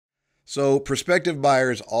So, prospective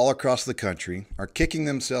buyers all across the country are kicking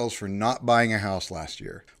themselves for not buying a house last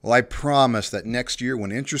year. Well, I promise that next year,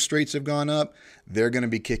 when interest rates have gone up, they're going to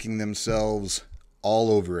be kicking themselves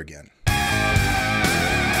all over again.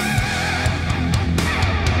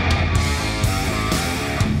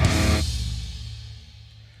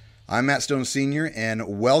 I'm Matt Stone Sr.,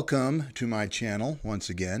 and welcome to my channel once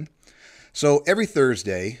again. So every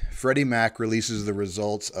Thursday, Freddie Mac releases the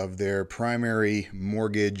results of their primary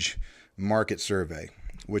mortgage market survey,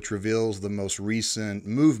 which reveals the most recent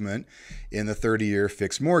movement in the 30-year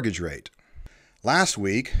fixed mortgage rate. Last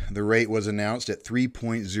week, the rate was announced at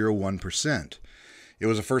 3.01%. It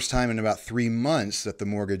was the first time in about 3 months that the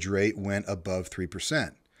mortgage rate went above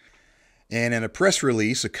 3%. And in a press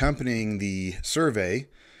release accompanying the survey,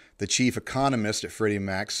 the chief economist at Freddie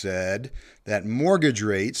Mac said that mortgage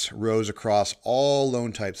rates rose across all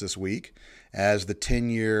loan types this week as the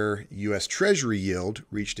 10-year U.S. Treasury yield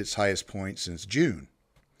reached its highest point since June.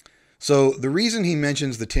 So the reason he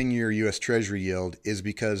mentions the 10-year U.S. Treasury yield is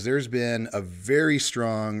because there's been a very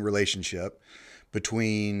strong relationship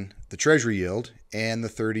between the Treasury yield and the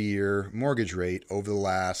 30-year mortgage rate over the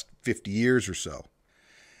last 50 years or so.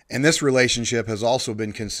 And this relationship has also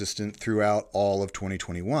been consistent throughout all of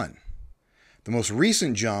 2021. The most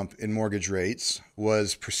recent jump in mortgage rates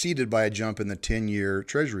was preceded by a jump in the 10-year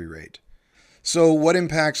Treasury rate. So what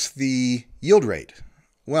impacts the yield rate?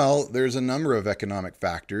 Well, there's a number of economic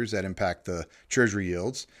factors that impact the Treasury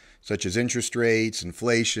yields, such as interest rates,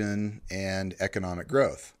 inflation, and economic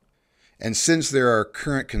growth. And since there are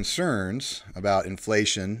current concerns about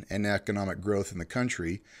inflation and economic growth in the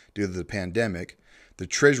country due to the pandemic, the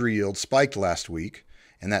Treasury yield spiked last week,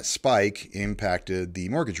 and that spike impacted the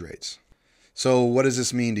mortgage rates. So what does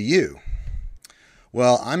this mean to you?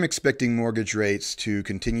 Well, I'm expecting mortgage rates to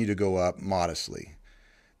continue to go up modestly.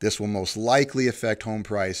 This will most likely affect home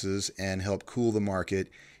prices and help cool the market,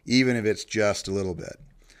 even if it's just a little bit.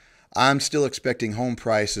 I'm still expecting home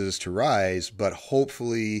prices to rise, but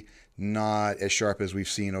hopefully not as sharp as we've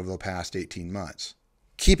seen over the past 18 months.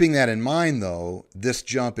 Keeping that in mind, though, this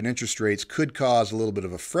jump in interest rates could cause a little bit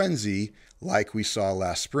of a frenzy like we saw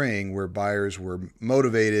last spring, where buyers were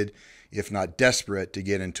motivated, if not desperate, to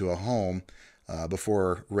get into a home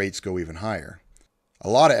before rates go even higher. A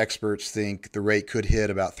lot of experts think the rate could hit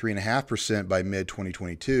about 3.5% by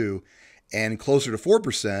mid-2022 and closer to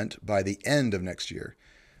 4% by the end of next year.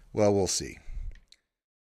 Well, we'll see.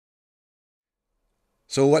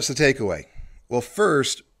 So what's the takeaway? Well,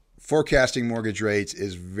 first, forecasting mortgage rates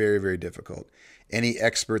is very, very difficult. Any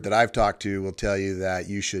expert that I've talked to will tell you that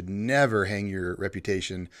you should never hang your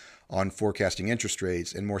reputation on forecasting interest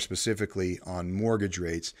rates, and more specifically on mortgage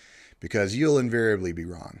rates, because you'll invariably be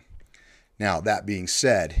wrong. Now, that being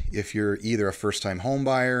said, if you're either a first-time home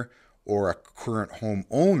buyer or a current home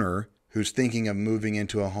owner who's thinking of moving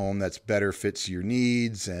into a home that's better fits your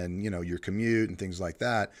needs and, your commute and things like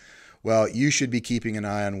that, well, you should be keeping an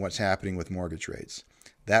eye on what's happening with mortgage rates.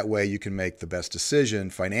 That way you can make the best decision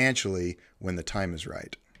financially when the time is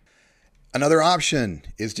right. Another option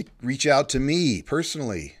is to reach out to me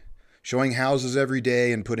personally. Showing houses every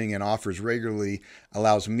day and putting in offers regularly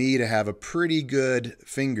allows me to have a pretty good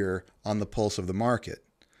finger on the pulse of the market,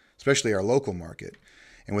 especially our local market.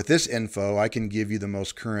 And with this info, I can give you the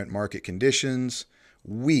most current market conditions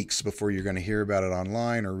weeks before you're going to hear about it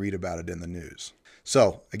online or read about it in the news.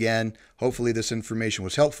 So again, hopefully this information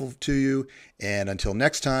was helpful to you, and until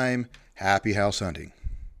next time, happy house hunting.